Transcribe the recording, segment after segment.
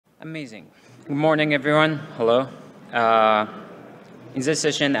Amazing. Good morning, everyone. Hello. In this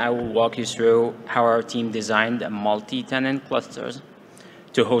session, I will walk you through how our team designed multi-tenant clusters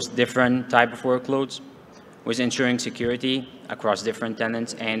to host different type of workloads with ensuring security across different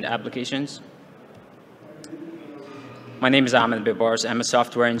tenants and applications. My name is Ahmed Bebars. I'm a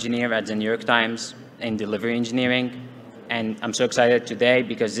software engineer at the New York Times in delivery engineering. And I'm so excited today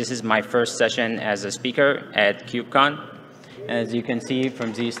because this is my first session as a speaker at KubeCon. And as you can see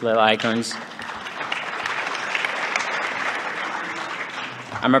from these little icons,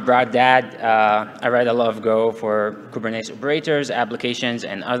 I'm a proud dad. I write a lot of Go for Kubernetes operators, applications,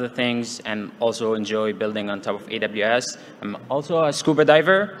 and other things, and also enjoy building on top of AWS. I'm also a scuba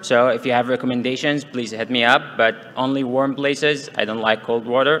diver, so if you have recommendations, please hit me up, but only warm places. I don't like cold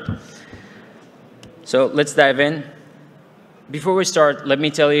water. So let's dive in. Before we start, let me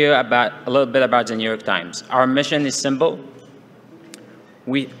tell you a little bit about the New York Times. Our mission is simple.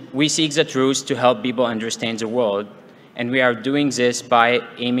 We seek the truth to help people understand the world, and we are doing this by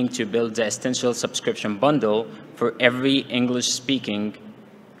aiming to build the essential subscription bundle for every English-speaking,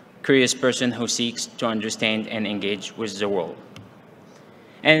 curious person who seeks to understand and engage with the world.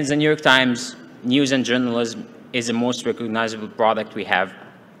 And the New York Times, news and journalism is the most recognizable product we have.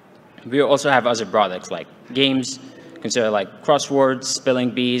 We also have other products like games, consider like crosswords,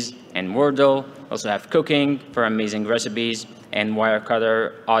 spelling bees, and Wordle. Also have cooking for amazing recipes, and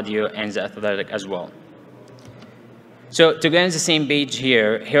Wirecutter, audio, and The Athletic as well. So to get on the same page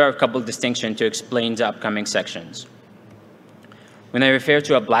here are a couple of distinctions to explain the upcoming sections. When I refer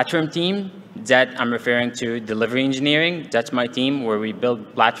to a platform team, that I'm referring to delivery engineering. That's my team where we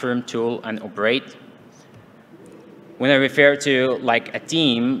build platform, tool, and operate. When I refer to like a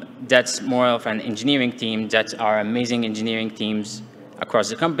team, that's more of an engineering team. That's our amazing engineering teams across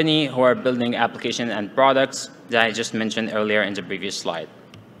the company who are building applications and products that I just mentioned earlier in the previous slide.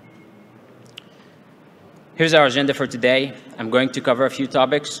 Here's our agenda for today. I'm going to cover a few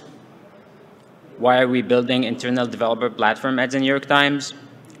topics. Why are we building internal developer platform at the New York Times?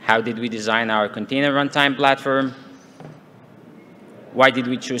 How did we design our container runtime platform? Why did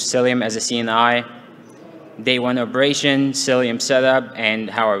we choose Cilium as a CNI? Day 1 operation, Cilium setup, and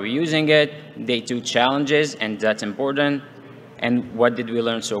how are we using it? Day 2 challenges, and that's important. And what did we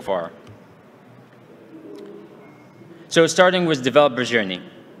learn so far? So starting with developer journey.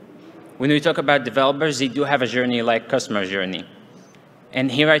 When we talk about developers, they do have a journey like customer journey. And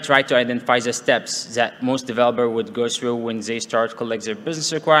here I try to identify the steps that most developers would go through when they start collect their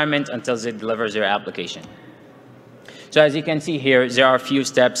business requirement until they deliver their application. So as you can see here, there are a few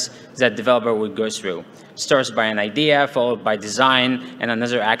steps that developer would go through. Starts by an idea, followed by design, and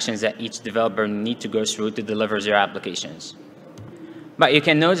another actions that each developer need to go through to deliver their applications. But you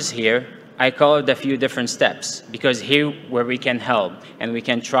can notice here, I colored a few different steps because here where we can help and we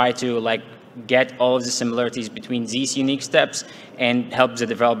can try to like get all of the similarities between these unique steps and help the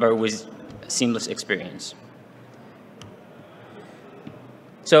developer with a seamless experience.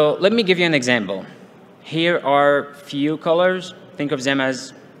 So let me give you an example. Here are few colors. Think of them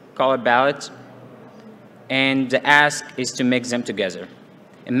as color palettes. And the ask is to mix them together.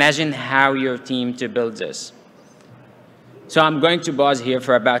 Imagine how your team to build this. So I'm going to pause here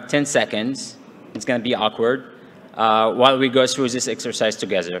for about 10 seconds. It's going to be awkward while we go through this exercise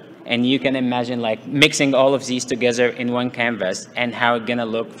together. And you can imagine like mixing all of these together in one canvas and how it's going to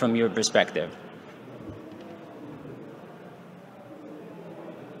look from your perspective.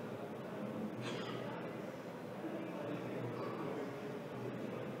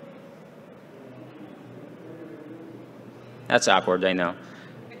 That's awkward, I know.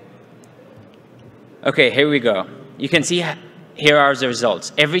 Okay, here we go. You can see here are the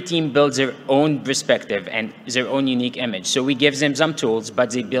results. Every team builds their own perspective and their own unique image. So we give them some tools, but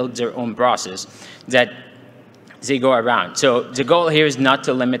they build their own process that they go around. So the goal here is not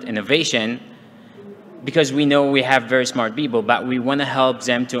to limit innovation because we know we have very smart people, but we want to help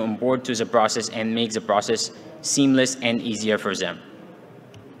them to onboard to the process and make the process seamless and easier for them.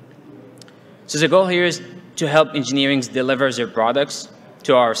 So the goal here is to help engineering deliver their products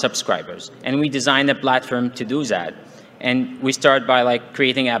to our subscribers. And we designed a platform to do that. And we start by like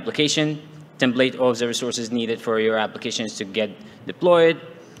creating an application, template all of the resources needed for your applications to get deployed.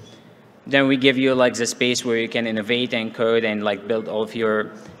 Then we give you like the space where you can innovate and code and like build all of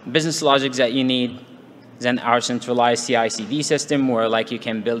your business logics that you need. Then our centralized CI/CD system where like you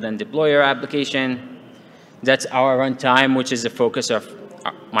can build and deploy your application. That's our runtime, which is the focus of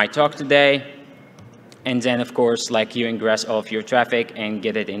my talk today. And then, of course, like you ingress all of your traffic and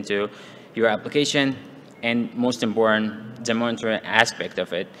get it into your application. And most important, the monitoring aspect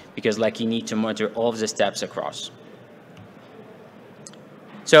of it, because like you need to monitor all of the steps across.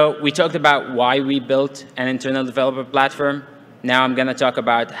 So we talked about why we built an internal developer platform. Now I'm going to talk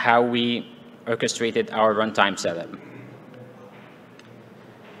about how we orchestrated our runtime setup.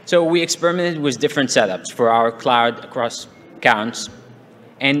 So we experimented with different setups for our cloud across accounts,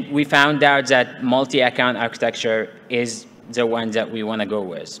 and we found out that multi-account architecture is the one that we want to go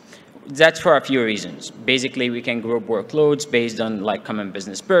with. That's for a few reasons. Basically, we can group workloads based on like common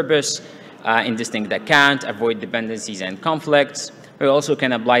business purpose, in distinct account, avoid dependencies and conflicts. We also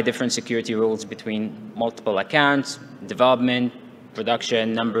can apply different security rules between multiple accounts, development,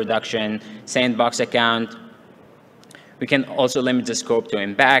 production, number reduction, sandbox account. We can also limit the scope to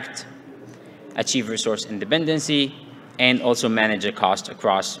impact, achieve resource independency, and also manage the cost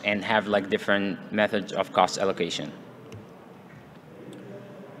across and have like different methods of cost allocation.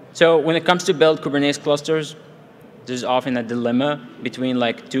 So when it comes to build Kubernetes clusters, there's often a dilemma between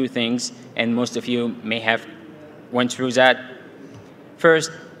like two things, and most of you may have went through that.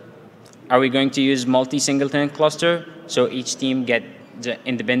 First, are we going to use multi-single-tenant cluster? So each team get the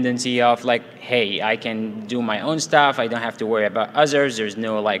independency of like, hey, I can do my own stuff. I don't have to worry about others. There's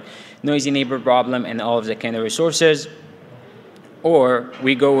no like noisy neighbor problem and all of the kind of resources. Or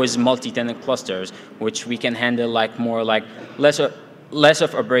we go with multi-tenant clusters, which we can handle like more like less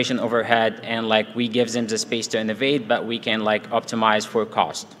of operation overhead, and like we give them the space to innovate, but we can like optimize for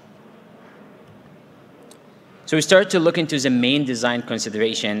cost. So we start to look into the main design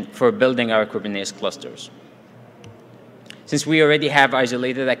consideration for building our Kubernetes clusters. Since we already have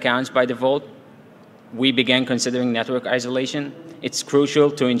isolated accounts by default, we began considering network isolation. It's crucial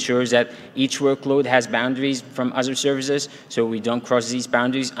to ensure that each workload has boundaries from other services, so we don't cross these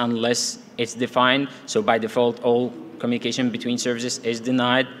boundaries unless it's defined. So by default, all communication between services is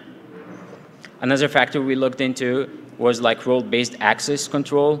denied. Another factor we looked into was like role-based access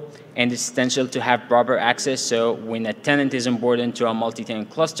control, and it's essential to have proper access, so when a tenant is onboarded into a multi-tenant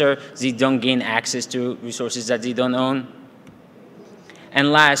cluster, they don't gain access to resources that they don't own.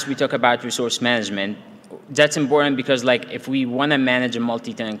 And last, we talk about resource management. That's important because like if we want to manage a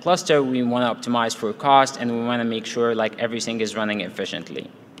multi-tenant cluster, we want to optimize for cost, and we want to make sure like everything is running efficiently.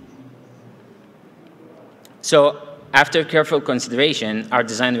 So after careful consideration, our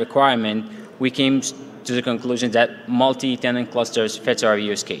design requirement, we came to the conclusion that multi-tenant clusters fits our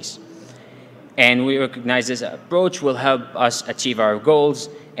use case. And we recognize this approach will help us achieve our goals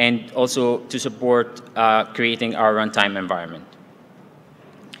and also to support creating our runtime environment.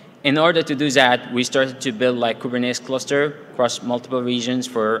 In order to do that, we started to build like Kubernetes cluster across multiple regions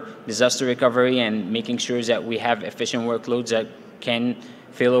for disaster recovery and making sure that we have efficient workloads that can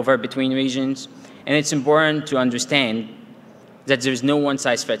fail over between regions. And it's important to understand that there's no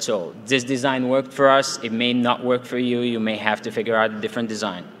one-size-fits-all. This design worked for us. It may not work for you. You may have to figure out a different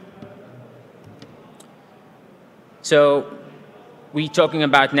design. So we're talking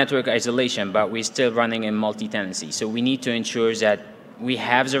about network isolation, but we're still running in multi-tenancy. So we need to ensure that we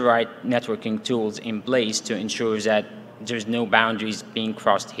have the right networking tools in place to ensure that there's no boundaries being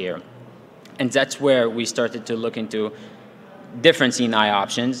crossed here. And that's where we started to look into different CNI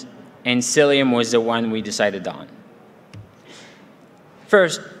options, and Cilium was the one we decided on.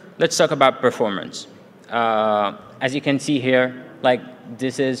 First, let's talk about performance. As you can see here, like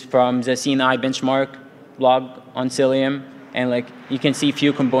this is from the CNI benchmark blog on Cilium, and like you can see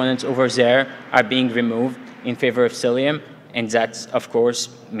few components over there are being removed in favor of Cilium, and that's of course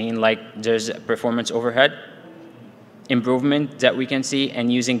mean like there's a performance overhead improvement that we can see,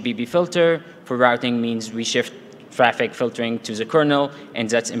 and using BB filter for routing means we shift traffic filtering to the kernel, and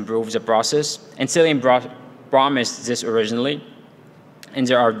that improves the process. And Cilium promised this originally, and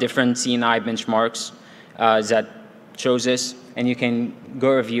there are different CNI benchmarks that shows this, and you can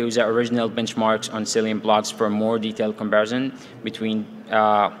go review the original benchmarks on Cilium blogs for more detailed comparison between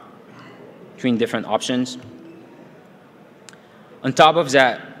different options. On top of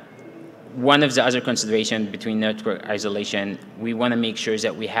that, one of the other considerations between network isolation, we want to make sure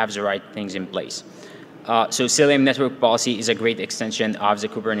that we have the right things in place. So Cilium Network Policy is a great extension of the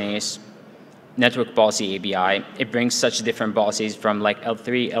Kubernetes Network Policy API. It brings such different policies from like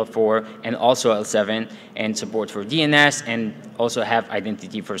L3, L4, and also L7, and support for DNS, and also have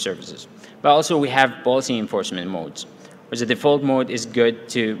identity for services. But also we have policy enforcement modes, where the default mode is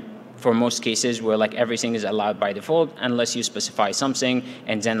good for most cases where like everything is allowed by default unless you specify something,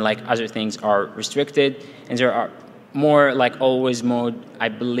 and then like other things are restricted. And there are more like always mode. I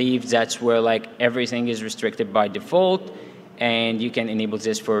believe that's where like everything is restricted by default, and you can enable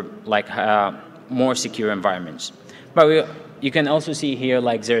this for like more secure environments. But you can also see here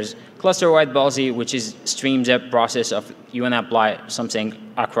like there's cluster-wide policy, which is streams the process of you want to apply something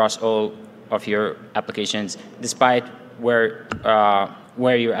across all of your applications, despite where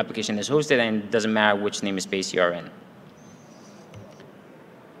where your application is hosted, and it doesn't matter which namespace you are in.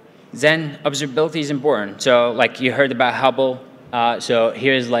 Then observability is important. So like you heard about Hubble. So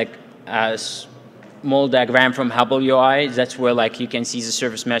here's like a small diagram from Hubble UI. That's where like you can see the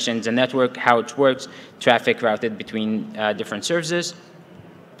service mesh and the network, how it works, traffic routed between different services.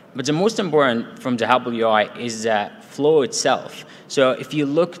 But the most important from the Hubble UI is the flow itself. So if you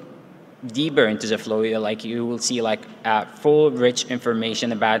look deeper into the flow, you will see like full rich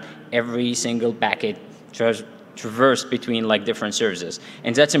information about every single packet traverse between like different services,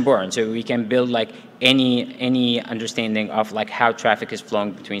 and that's important. So we can build like any understanding of like how traffic is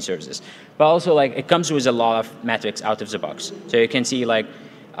flowing between services. But also like it comes with a lot of metrics out of the box. So you can see like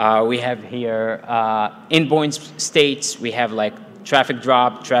we have here endpoint states. We have like traffic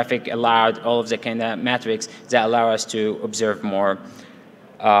drop, traffic allowed, all of the kind of metrics that allow us to observe more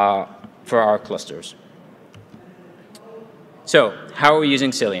for our clusters. So how are we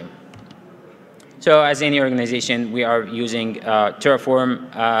using Cilium? So as any organization, we are using Terraform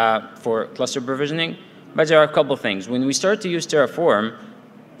for cluster provisioning, but there are a couple things. When we start to use Terraform,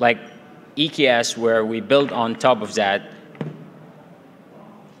 like EKS, where we build on top of that,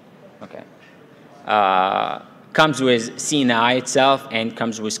 okay, comes with CNI itself and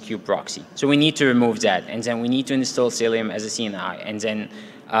comes with kubeproxy. So we need to remove that, and then we need to install Cilium as a CNI, and then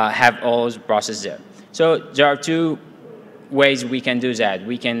have all the process there. So there are two ways we can do that.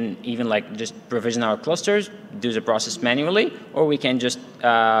 We can even like just provision our clusters, do the process manually, or we can just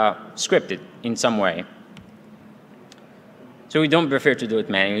script it in some way. So we don't prefer to do it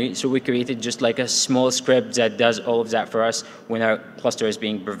manually, so we created just like a small script that does all of that for us when our cluster is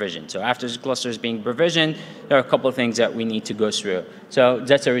being provisioned. So after the cluster is being provisioned, there are a couple of things that we need to go through. So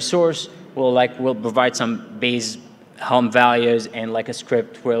that's a resource. We'll provide some base Helm values, and like a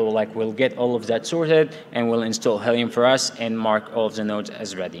script will get all of that sorted, and we'll install Helium for us and mark all of the nodes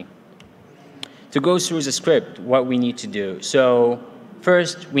as ready. To go through the script, what we need to do. So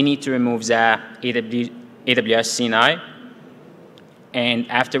first, we need to remove the AWS CNI. And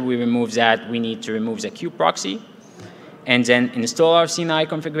after we remove that, we need to remove the kubeproxy, and then install our CNI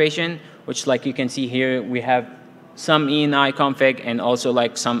configuration, which like you can see here, we have some ENI config and also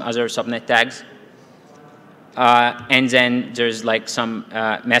like some other subnet tags. And then there's like some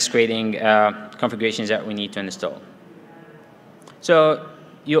masquerading configurations that we need to install. So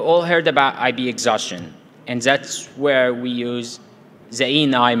you all heard about IB exhaustion, and that's where we use the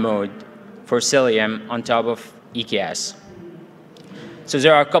ENI mode for Cilium on top of EKS. So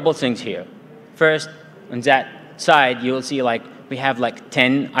there are a couple things here. First, on that side, you'll see like we have like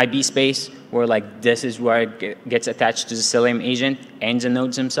 10 IB space, where like this is where it gets attached to the Cilium agent and the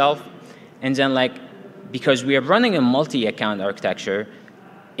nodes themselves. And then like, because we are running a multi-account architecture,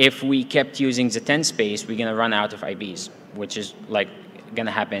 if we kept using the 10 space, we're gonna run out of IBs, which is like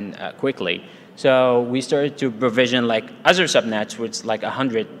gonna happen quickly. So we started to provision like other subnets with like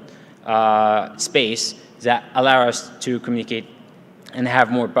 100 space that allow us to communicate and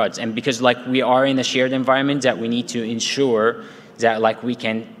have more pods. And because like we are in a shared environment, that we need to ensure that like we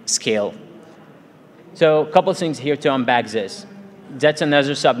can scale. So a couple things here to unpack this. That's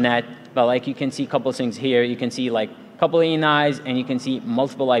another subnet, but like you can see a couple things here. You can see like a couple ENIs, and you can see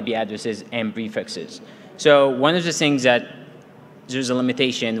multiple IB addresses and prefixes. So one of the things that there's a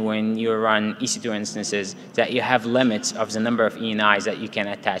limitation when you run EC2 instances, that you have limits of the number of ENIs that you can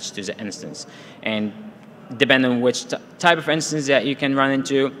attach to the instance. And depending on which type of instance that you can run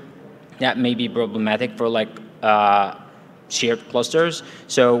into, that may be problematic for like shared clusters.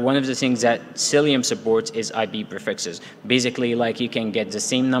 So one of the things that Cilium supports is IB prefixes. Basically, like you can get the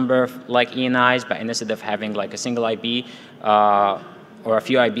same number of like ENIs, but instead of having like a single IB or a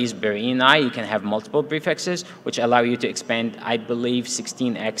few IBs per ENI, you can have multiple prefixes, which allow you to expand, I believe,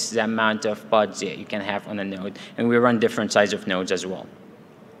 16x the amount of pods that you can have on a node. And we run different size of nodes as well.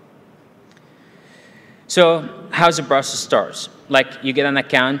 So how's the process starts? Like you get an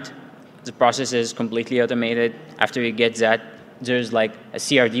account, the process is completely automated. After you get that, there's like a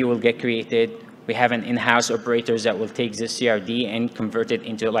CRD will get created. We have an in-house operators that will take this CRD and convert it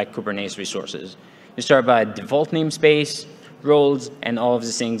into like Kubernetes resources. You start by default namespace, roles, and all of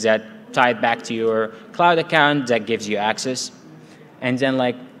the things that tie it back to your cloud account that gives you access. And then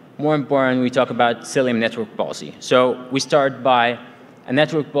like more important, we talk about Cilium network policy. So we start by a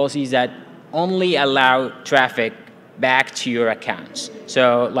network policy that only allow traffic back to your accounts.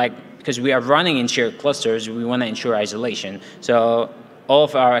 So like, because we are running in shared clusters, we want to ensure isolation. So all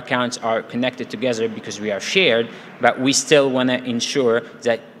of our accounts are connected together because we are shared, but we still want to ensure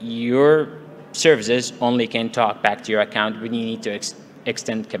that your services only can talk back to your account when you need to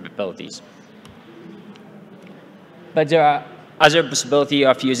extend capabilities. But there are other possibility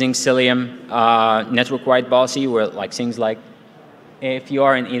of using Cilium network-wide policy were like things like, if you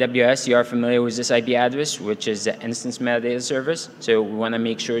are in AWS, you are familiar with this IP address, which is the instance metadata service. So we want to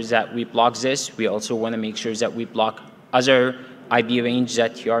make sure that we block this. We also want to make sure that we block other IP range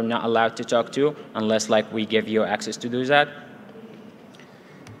that you are not allowed to talk to unless like we give you access to do that.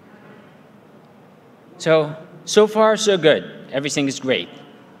 So far, so good. Everything is great.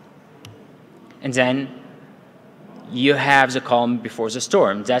 And then you have the calm before the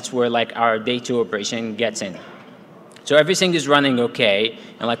storm. That's where like our day 2 operation gets in. So everything is running okay,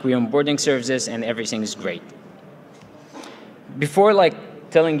 and like we're onboarding services, and everything is great. Before like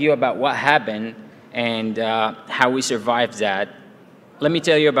telling you about what happened and how we survived that, let me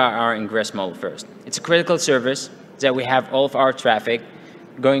tell you about our ingress model first. It's a critical service that we have all of our traffic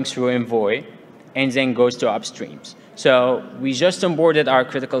going through Envoy, and then goes to upstreams. So we just onboarded our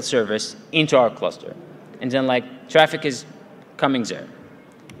critical service into our cluster, and then like traffic is coming there.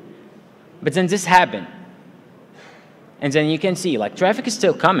 But then this happened. And then you can see, like, traffic is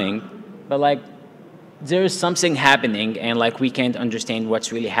still coming, but, like, there is something happening, and, like, we can't understand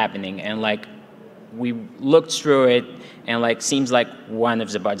what's really happening. And, like, we looked through it, and, like, seems like one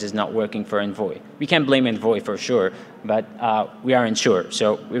of the buds is not working for Envoy. We can't blame Envoy for sure, but we aren't sure.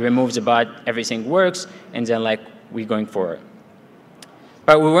 So we removed the bud, everything works, and then, like, we're going forward.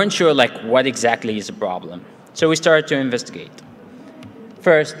 But we weren't sure, like, what exactly is the problem. So we started to investigate.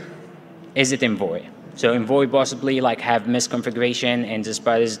 First, is it Envoy? So Envoy possibly like have misconfiguration and this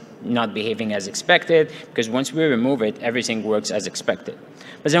bud is not behaving as expected, because once we remove it, everything works as expected.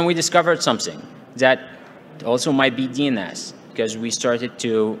 But then we discovered something that also might be DNS, because we started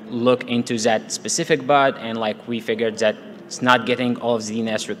to look into that specific bud, and like we figured that it's not getting all of the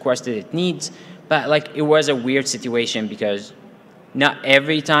DNS requested it needs. But like it was a weird situation, because not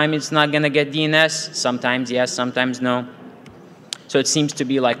every time it's not gonna get DNS. Sometimes yes, sometimes no. So it seems to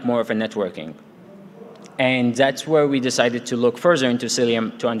be like more of a networking. And that's where we decided to look further into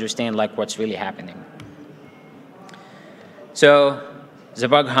Cilium to understand like what's really happening. So the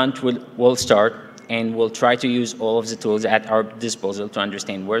bug hunt will start, and we'll try to use all of the tools at our disposal to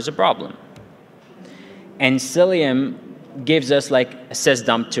understand where's the problem. And Cilium gives us like a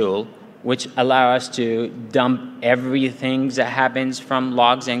sysdump tool, which allow us to dump everything that happens from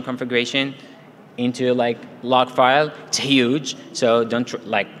logs and configuration into like log file. It's huge, so don't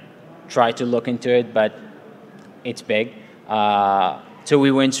try to look into it, but it's big. So we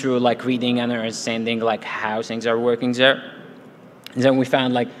went through like reading and understanding like how things are working there. And then we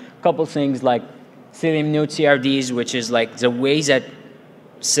found like a couple things like Cilium node CRDs, which is like the way that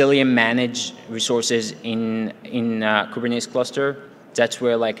Cilium manage resources in Kubernetes cluster. That's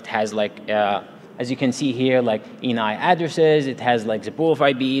where like it has like, as you can see here, like ENI addresses, it has like the pool of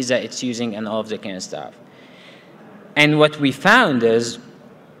IBs that it's using and all of that kind of stuff. And what we found is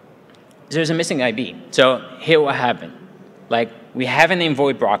there's a missing IB. So here what happened. Like we have an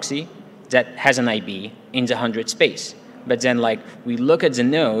Envoy proxy that has an IB in the 100 space. But then like we look at the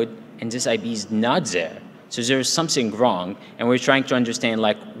node and this IB is not there. So there's something wrong, and we're trying to understand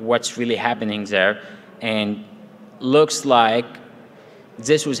like what's really happening there. And looks like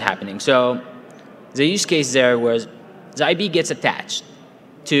this was happening. So the use case there was the IB gets attached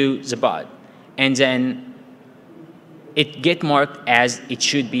to the bud, and then it gets marked as it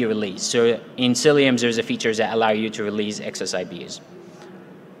should be released. So in Cilium, there's a feature that allow you to release excess IBs.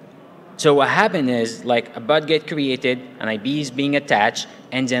 So what happened is like a bud get created, an IB is being attached,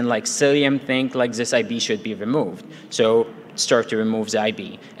 and then like Cilium think like this IB should be removed. So start to remove the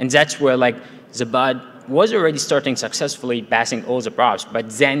IB. And that's where like the bud was already starting successfully passing all the props, but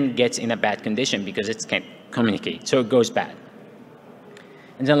then gets in a bad condition because it can't communicate. So it goes bad.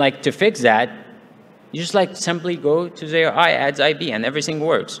 And then like to fix that, you just like simply go to the UI, adds IB, and everything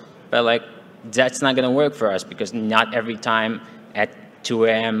works. But like that's not gonna work for us, because not every time at 2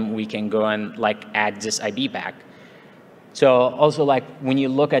 a.m. we can go and like add this IB back. So also like when you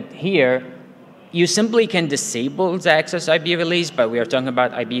look at here, you simply can disable the excess IB release, but we are talking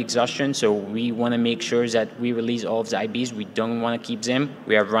about IB exhaustion, so we want to make sure that we release all of the IBs. We don't want to keep them.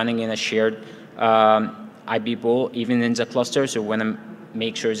 We are running in a shared IB pool, even in the cluster, so we want to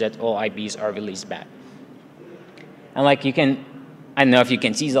make sure that all IBs are released back. And like you can, I don't know if you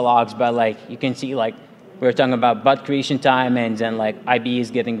can see the logs, but like you can see like we're talking about bud creation time, and then like IB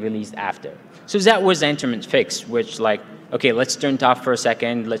is getting released after. So that was the intermittent fix, which like, okay, let's turn it off for a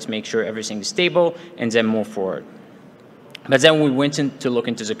second, let's make sure everything is stable, and then move forward. But then we went in to look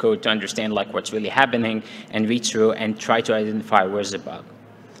into the code to understand like what's really happening, and read through and try to identify where's the bug.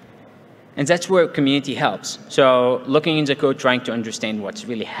 And that's where community helps. So looking in the code, trying to understand what's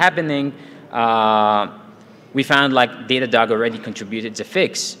really happening, we found like Datadog already contributed the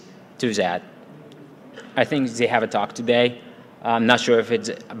fix to that. I think they have a talk today. I'm not sure if it's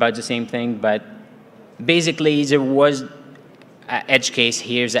about the same thing, but basically there was an edge case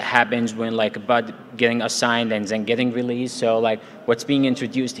here that happens when like a bug getting assigned and then getting released. So like what's being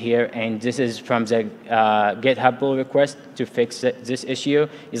introduced here, and this is from the GitHub pull request to fix this issue,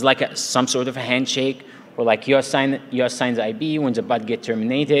 is like some sort of a handshake where like you assign the IB. When the bug gets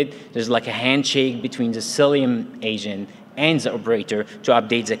terminated, there's like a handshake between the Cilium agent and the operator to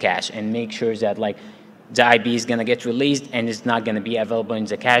update the cache and make sure that like the IB is going to get released and it's not going to be available in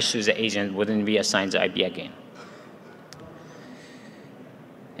the cache, so the agent wouldn't reassign the IB again.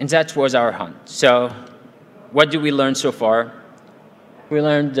 And that was our hunt. So what did we learn so far? We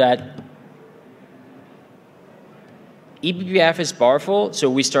learned that eBPF is powerful, so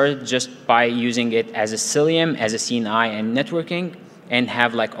we started just by using it as a Cilium, as a CNI and networking, and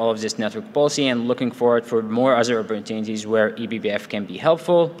have like all of this network policy and looking forward for more other opportunities where eBPF can be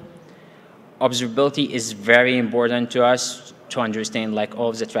helpful. Observability is very important to us to understand like all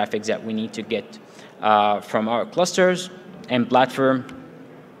of the traffic that we need to get from our clusters and platform.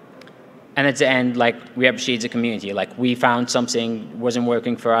 And at the end, like we appreciate the community. Like we found something wasn't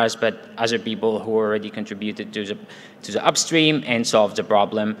working for us, but other people who already contributed to the upstream and solved the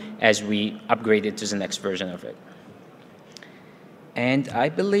problem as we upgraded to the next version of it. And I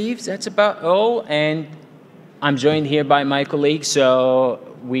believe that's about all. And I'm joined here by my colleagues, so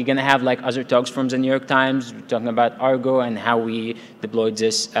we're gonna have like other talks from the New York Times talking about Argo and how we deployed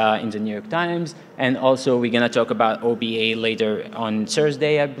this in the New York Times. And also we're gonna talk about OBA later on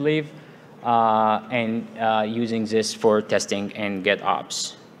Thursday, I believe, and using this for testing and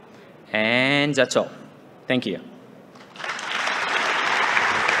GitOps. And that's all. Thank you.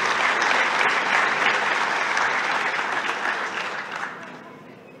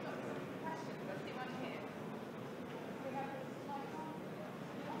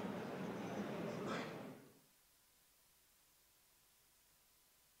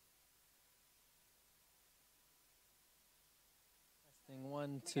 Testing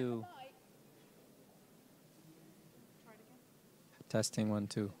 1, 2. Testing 1,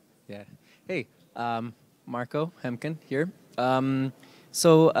 2. Yeah. Hey, Marco Hemken here.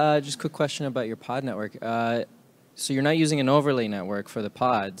 Just a quick question about your pod network. So you're not using an overlay network for the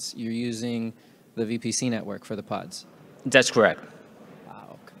pods. You're using the VPC network for the pods. That's correct.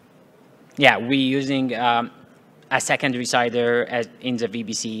 Wow. Okay. Yeah, we're using a secondary CIDR in the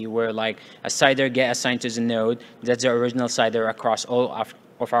VPC where like a CIDR get assigned to the node. That's the original CIDR across all of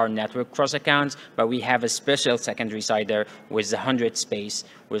our network cross accounts, but we have a special secondary CIDR with the 100 space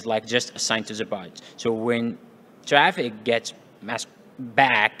with like just assigned to the pods. So when traffic gets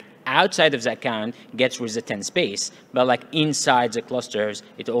back outside of the account, gets with the 10 space, but like inside the clusters,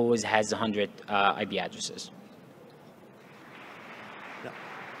 it always has the 100 IP addresses. Yeah.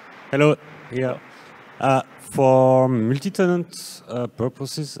 Hello. Yeah. For multi-tenant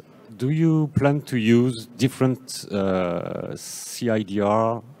purposes, do you plan to use different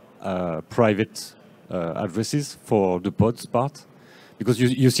CIDR private addresses for the pods part? Because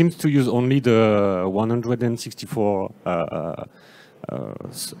you seem to use only the 164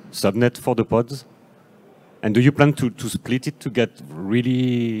 subnet for the pods. And do you plan to split it to get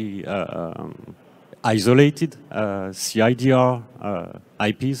really isolated CIDR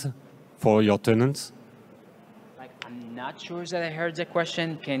IPs for your tenants? I'm not sure that I heard the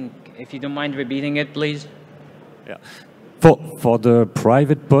question. If you don't mind repeating it, please. Yeah. For the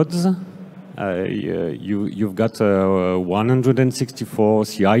private pods, you've got a 164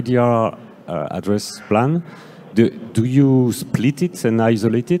 CIDR address plan. Do you split it and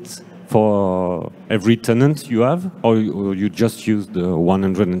isolate it for every tenant you have, or you just use the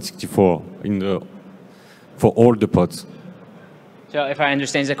 164 for all the pods? So if I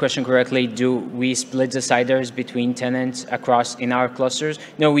understand the question correctly, do we split the CIDRs between tenants across in our clusters?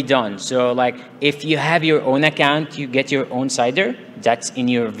 No, we don't. So like if you have your own account, you get your own CIDR, that's in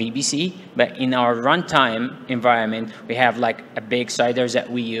your VPC. But in our runtime environment, we have like a big CIDRs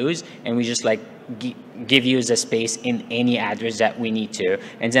that we use, and we just like give you the space in any address that we need to.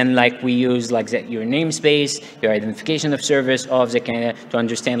 And then like we use like your namespace, your identification of service, all of the kind of to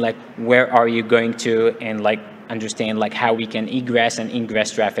understand like where are you going to, and like understand like how we can egress and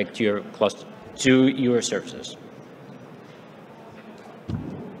ingress traffic to your cluster, to your services.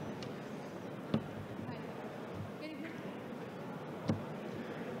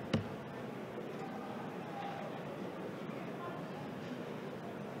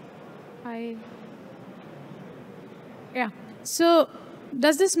 Hi. Yeah. So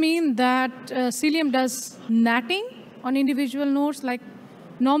does this mean that Cilium does natting on individual nodes? Like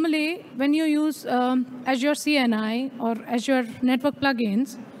normally when you use Azure CNI or Azure network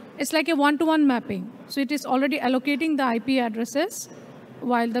plugins, it's like a one-to-one mapping. So it is already allocating the IP addresses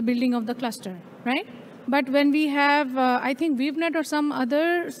while the building of the cluster, right? But when we have, I think ViewNet or some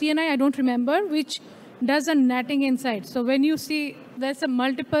other CNI, I don't remember, which does a netting inside. So when you see there's a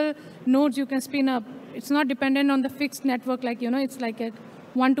multiple nodes you can spin up, it's not dependent on the fixed network, like, it's like a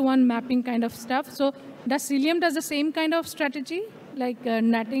one-to-one mapping kind of stuff. So does Cilium does the same kind of strategy, like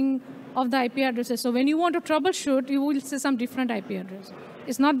netting of the IP addresses? So when you want to troubleshoot, you will see some different IP address.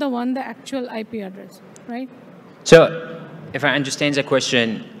 It's not the one, the actual IP address, right? So if I understand the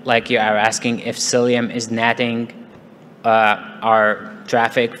question, like you are asking if Cilium is netting our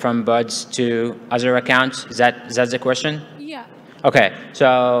traffic from buds to other accounts, is that the question? Yeah. Okay,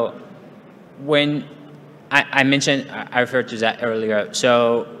 so when I mentioned, I referred to that earlier.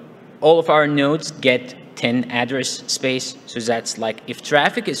 So all of our nodes get 10 address space. So that's like if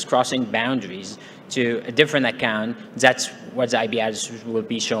traffic is crossing boundaries to a different account, that's what the IP address will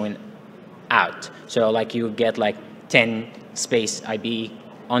be showing out. So like you get like 10 space IP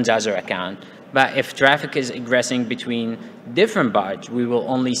on the other account. But if traffic is egressing between different buds, we will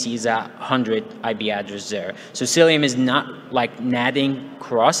only see the 100 IP address there. So Cilium is not like netting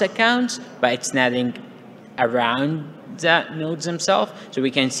cross accounts, but it's netting around the nodes themselves. So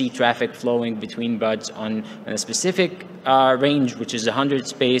we can see traffic flowing between buds on a specific range, which is 100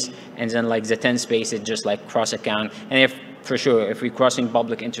 space, and then like the 10 space is just like cross account. And if for sure, if we're crossing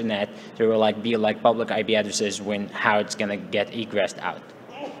public internet, there will like be like public IP addresses when how it's gonna get egressed out.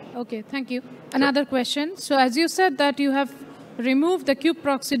 Okay, thank you. Another question. So as you said that you have removed the kube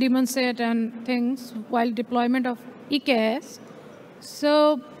proxy daemon set and things while deployment of EKS.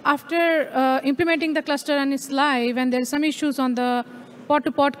 So after implementing the cluster and it's live and there's some issues on the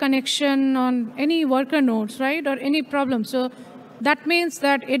pod-to-pod connection on any worker nodes, right, or any problem. So that means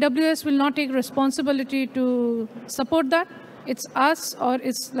that AWS will not take responsibility to support that. It's us, or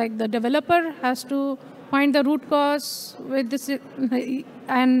it's like the developer has to find the root cause with this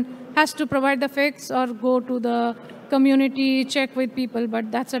and has to provide the fix or go to the community, check with people,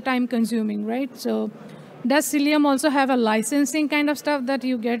 but that's a time consuming, right? So does Cilium also have a licensing kind of stuff that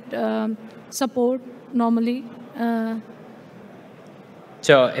you get support normally?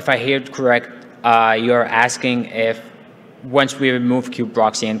 So if I hear it correct, you're asking if once we remove kube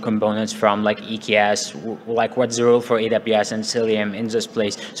proxy and components from like EKS, like what's the role for AWS and Cilium in this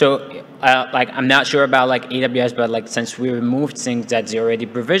place? So like I'm not sure about like AWS, but like since we removed things that they already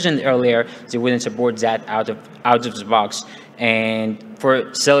provisioned earlier, they wouldn't support that out of the box. And for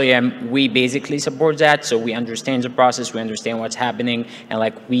Cilium, we basically support that. So we understand the process, we understand what's happening, and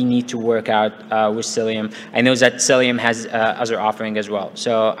like we need to work out with Cilium. I know that Cilium has other offering as well.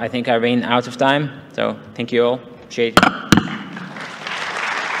 So I think I ran out of time. So thank you all. Appreciate it.